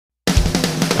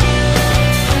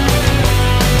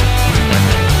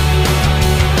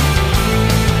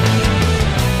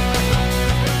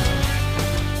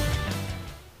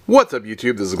What's up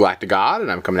YouTube, this is GalacticGod,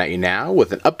 and I'm coming at you now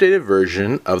with an updated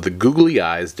version of the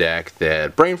Googly-Eyes deck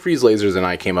that Brain Freeze Lasers and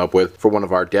I came up with for one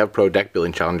of our DevPro deck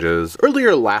building challenges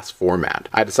earlier last format.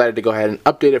 I decided to go ahead and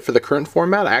update it for the current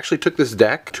format. I actually took this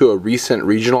deck to a recent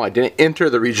regional. I didn't enter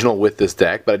the regional with this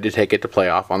deck, but I did take it to play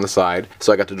off on the side,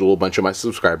 so I got to duel a bunch of my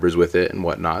subscribers with it and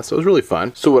whatnot, so it was really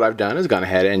fun. So what I've done is gone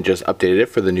ahead and just updated it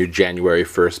for the new January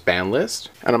 1st ban list,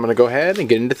 and I'm going to go ahead and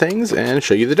get into things and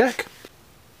show you the deck.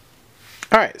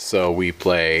 Alright, so we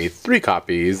play 3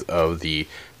 copies of the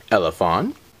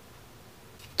Elephant,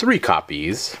 3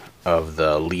 copies of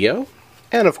the Leo,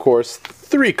 and of course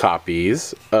 3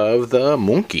 copies of the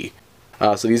Monkey.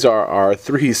 So these are our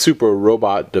 3 super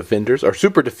robot defenders, or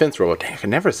super defense robot. Dang, I can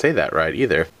never say that right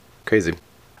either. Crazy.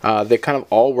 They kind of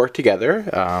all work together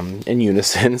in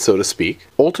unison, so to speak.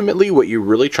 Ultimately, what you're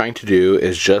really trying to do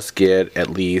is just get at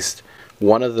least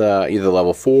one of the either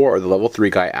level 4 or the level 3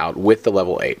 guy out with the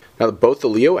level 8. Now both the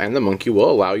Leo and the Monkey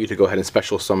will allow you to go ahead and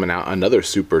special summon out another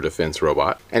super defense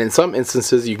robot, and in some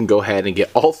instances you can go ahead and get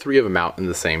all 3 of them out in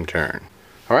the same turn.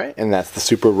 Alright, and that's the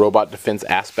super robot defense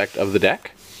aspect of the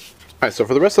deck. Alright, so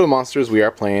for the rest of the monsters we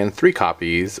are playing 3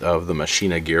 copies of the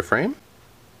Machina Gear Frame,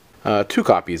 2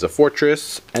 copies of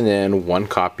Fortress, and then 1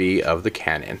 copy of the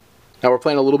Cannon. Now we're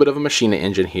playing a little bit of a Machina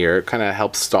engine here. It kind of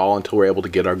helps stall until we're able to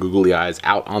get our googly eyes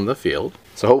out on the field.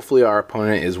 So hopefully our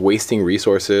opponent is wasting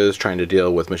resources trying to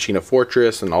deal with Machina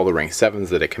Fortress and all the rank 7s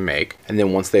that it can make. And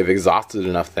then once they've exhausted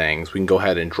enough things, we can go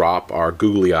ahead and drop our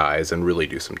googly eyes and really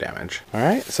do some damage.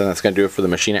 Alright, so that's going to do it for the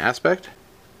Machina aspect.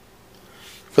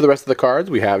 For the rest of the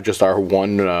cards, we have just our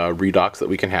 1 Redox that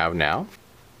we can have now.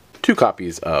 2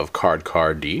 copies of Card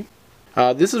D.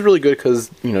 This is really good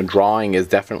because, you know, drawing is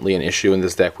definitely an issue in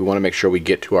this deck. We want to make sure we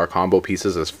get to our combo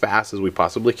pieces as fast as we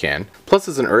possibly can. Plus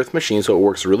it's an Earth machine, so it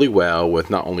works really well with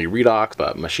not only Redox,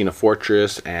 but Machina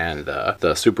Fortress and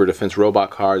the Super Defense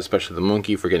Robot cards, especially the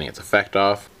Monkey for getting its effect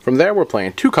off. From there we're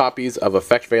playing 2 copies of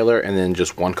Effect Veiler and then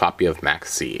just 1 copy of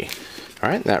Max C.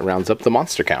 Alright, that rounds up the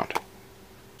monster count.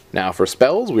 Now for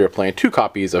spells, we are playing 2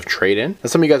 copies of Trade-In. Now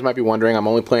some of you guys might be wondering, I'm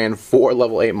only playing 4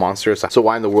 level 8 monsters, so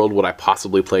why in the world would I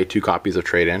possibly play 2 copies of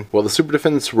Trade-In? Well, the Super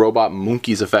Defense Robot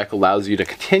Monkey's effect allows you to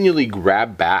continually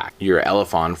grab back your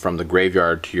Elephant from the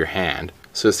graveyard to your hand.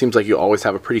 So it seems like you always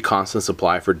have a pretty constant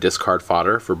supply for discard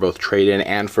fodder for both Trade-In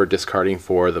and for discarding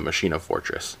for the Machina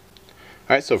Fortress.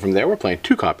 Alright, so from there we're playing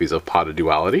 2 copies of Pot of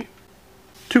Duality,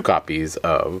 2 copies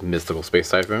of Mystical Space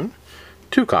Typhoon,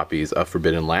 2 copies of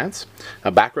Forbidden Lance.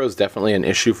 Back row is definitely an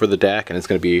issue for the deck, and it's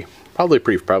going to be probably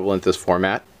pretty prevalent this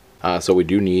format. So we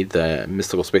do need the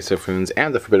Mystical Space Typhoons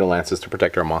and the Forbidden Lances to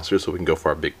protect our monsters so we can go for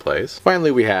our big plays.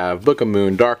 Finally, we have Book of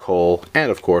Moon, Dark Hole,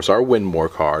 and of course our Windmore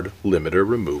card, Limiter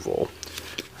Removal.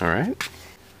 Alright.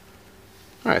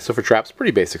 Alright, so for traps,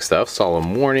 pretty basic stuff.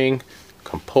 Solemn Warning,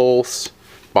 Compulse,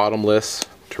 Bottomless,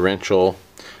 Torrential,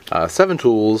 7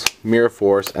 tools, Mirror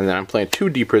Force, and then I'm playing 2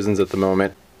 D-Prisons at the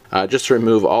moment. Just to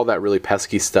remove all that really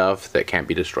pesky stuff that can't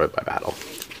be destroyed by battle.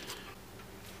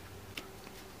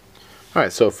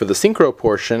 Alright, so for the Synchro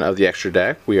portion of the extra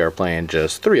deck, we are playing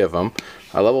just 3 of them.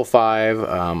 A level 5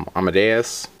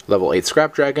 Amadeus, level 8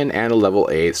 Scrap Dragon, and a level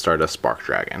 8 Stardust Spark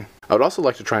Dragon. I would also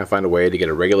like to try and find a way to get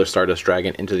a regular Stardust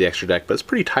Dragon into the extra deck, but it's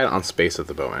pretty tight on space at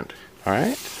the moment.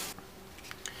 Alright.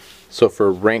 So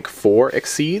for rank 4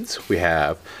 exceeds, we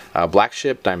have Black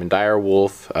Ship, Diamond Dire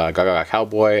Wolf, Gaga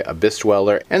Cowboy, Abyss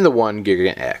Dweller, and the 1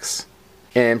 Gigant X.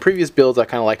 In previous builds, I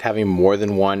kind of liked having more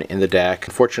than 1 in the deck.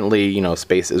 Unfortunately, you know,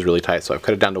 space is really tight, so I've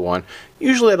cut it down to 1.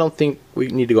 Usually I don't think we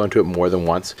need to go into it more than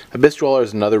once. Abyss Dweller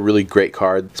is another really great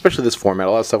card, especially this format.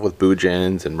 A lot of stuff with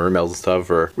Boojins and Mermails and stuff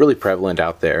are really prevalent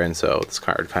out there, and so this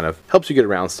card kind of helps you get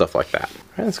around stuff like that.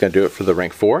 Alright, that's going to do it for the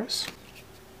rank 4s.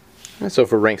 So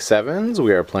for rank 7s,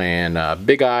 we are playing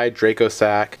Big Eye, Draco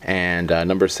Sack, and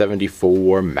number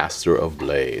 74, Master of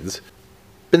Blades.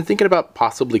 Been thinking about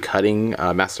possibly cutting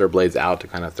Master of Blades out to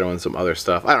kind of throw in some other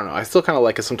stuff. I don't know, I still kind of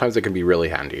like it. Sometimes it can be really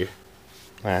handy.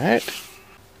 Alright.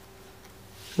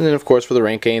 And then of course for the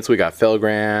rank 8s, we got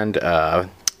Felgrand,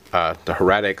 the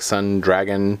Heretic Sun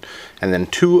Dragon, and then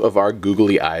 2 of our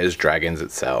Googly-Eyes dragons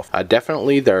itself.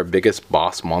 Definitely their biggest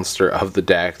boss monster of the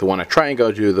deck, the one I try and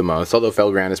go to the most, although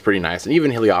Felgrand is pretty nice, and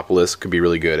even Heliopolis could be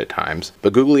really good at times.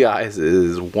 But Googly-Eyes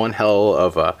is one hell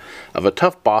of a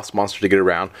tough boss monster to get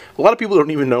around. A lot of people don't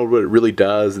even know what it really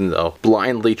does, and they'll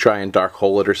blindly try and dark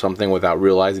hole it or something without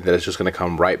realizing that it's just going to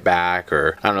come right back,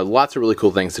 or I don't know, lots of really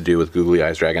cool things to do with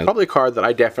Googly-Eyes Dragon. Probably a card that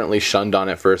I definitely shunned on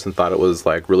at first and thought it was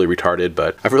like really retarded,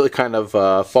 but I've really kind of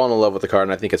fallen in love with the card,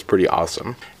 and I think it's pretty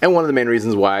awesome. And one of the main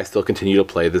reasons why I still continue to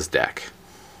play this deck.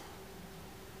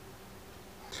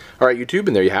 Alright YouTube,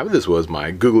 and there you have it. This was my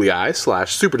Googly-Eyes /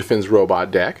 Super Defense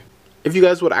Robot deck. If you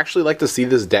guys would actually like to see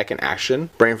this deck in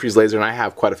action, Brainfreeze Laser and I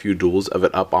have quite a few duels of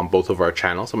it up on both of our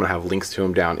channels. I'm going to have links to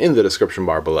them down in the description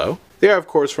bar below. They are of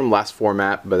course from last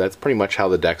format, but that's pretty much how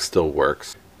the deck still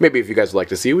works. Maybe if you guys would like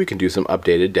to see, we can do some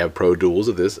updated DevPro duels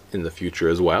of this in the future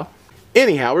as well.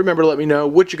 Anyhow, remember to let me know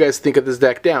what you guys think of this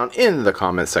deck down in the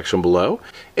comments section below.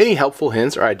 Any helpful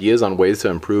hints or ideas on ways to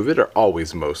improve it are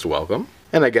always most welcome.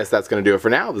 And I guess that's going to do it for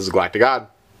now. This is GalacticGod,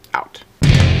 out.